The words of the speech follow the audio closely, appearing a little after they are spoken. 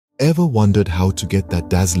Ever wondered how to get that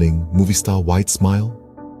dazzling movie star white smile?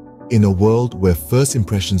 In a world where first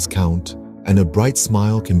impressions count and a bright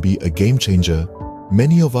smile can be a game changer,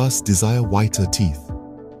 many of us desire whiter teeth.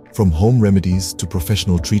 From home remedies to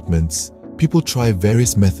professional treatments, people try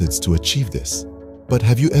various methods to achieve this. But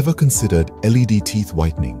have you ever considered LED teeth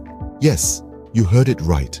whitening? Yes, you heard it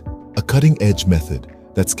right, a cutting-edge method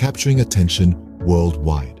that's capturing attention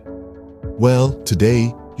worldwide. Well,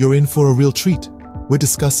 today, you're in for a real treat. We're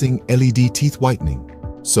discussing LED teeth whitening.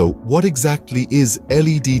 So, what exactly is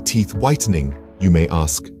LED teeth whitening, you may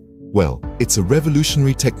ask? Well, it's a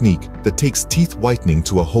revolutionary technique that takes teeth whitening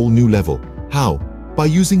to a whole new level. How? By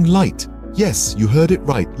using light. Yes, you heard it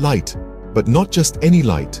right, light. But not just any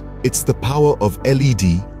light. It's the power of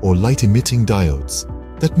LED, or light-emitting diodes,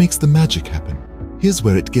 that makes the magic happen. Here's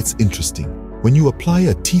where it gets interesting. When you apply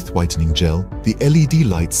a teeth whitening gel, the LED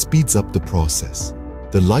light speeds up the process.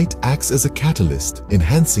 The light acts as a catalyst,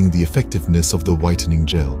 enhancing the effectiveness of the whitening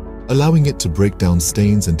gel, allowing it to break down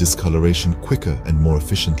stains and discoloration quicker and more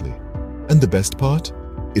efficiently. And the best part?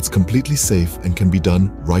 It's completely safe and can be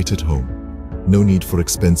done right at home. No need for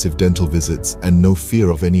expensive dental visits and no fear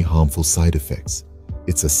of any harmful side effects.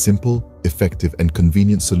 It's a simple, effective, and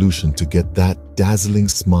convenient solution to get that dazzling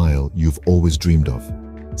smile you've always dreamed of.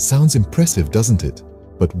 Sounds impressive, doesn't it?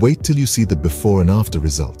 But wait till you see the before and after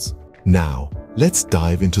results. Now, let's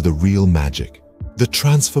dive into the real magic. The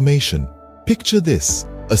transformation. Picture this,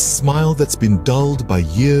 a smile that's been dulled by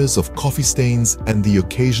years of coffee stains and the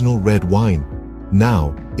occasional red wine.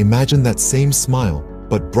 Now, imagine that same smile,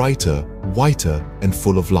 but brighter, whiter, and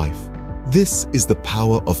full of life. This is the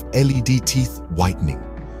power of LED teeth whitening.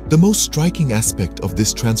 The most striking aspect of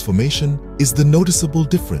this transformation is the noticeable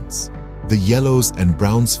difference. The yellows and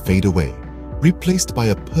browns fade away, replaced by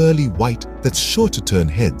a pearly white that's sure to turn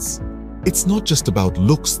heads. It's not just about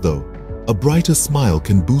looks though. A brighter smile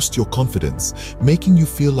can boost your confidence, making you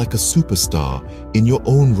feel like a superstar in your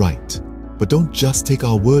own right. But don't just take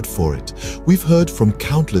our word for it. We've heard from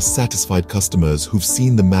countless satisfied customers who've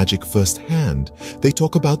seen the magic firsthand. They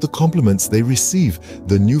talk about the compliments they receive,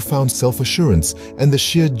 the newfound self-assurance, and the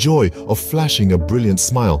sheer joy of flashing a brilliant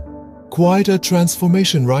smile. Quite a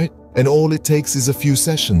transformation, right? And all it takes is a few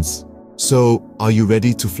sessions. So, are you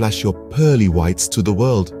ready to flash your pearly whites to the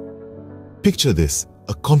world? Picture this,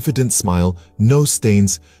 a confident smile, no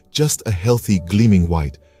stains, just a healthy gleaming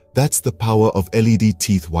white. That's the power of LED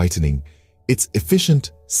teeth whitening. It's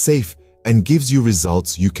efficient, safe, and gives you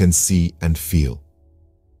results you can see and feel.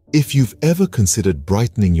 If you've ever considered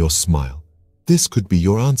brightening your smile, this could be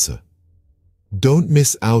your answer. Don't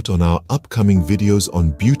miss out on our upcoming videos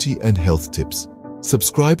on beauty and health tips.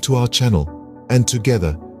 Subscribe to our channel, and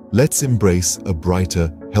together, let's embrace a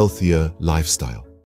brighter, healthier lifestyle.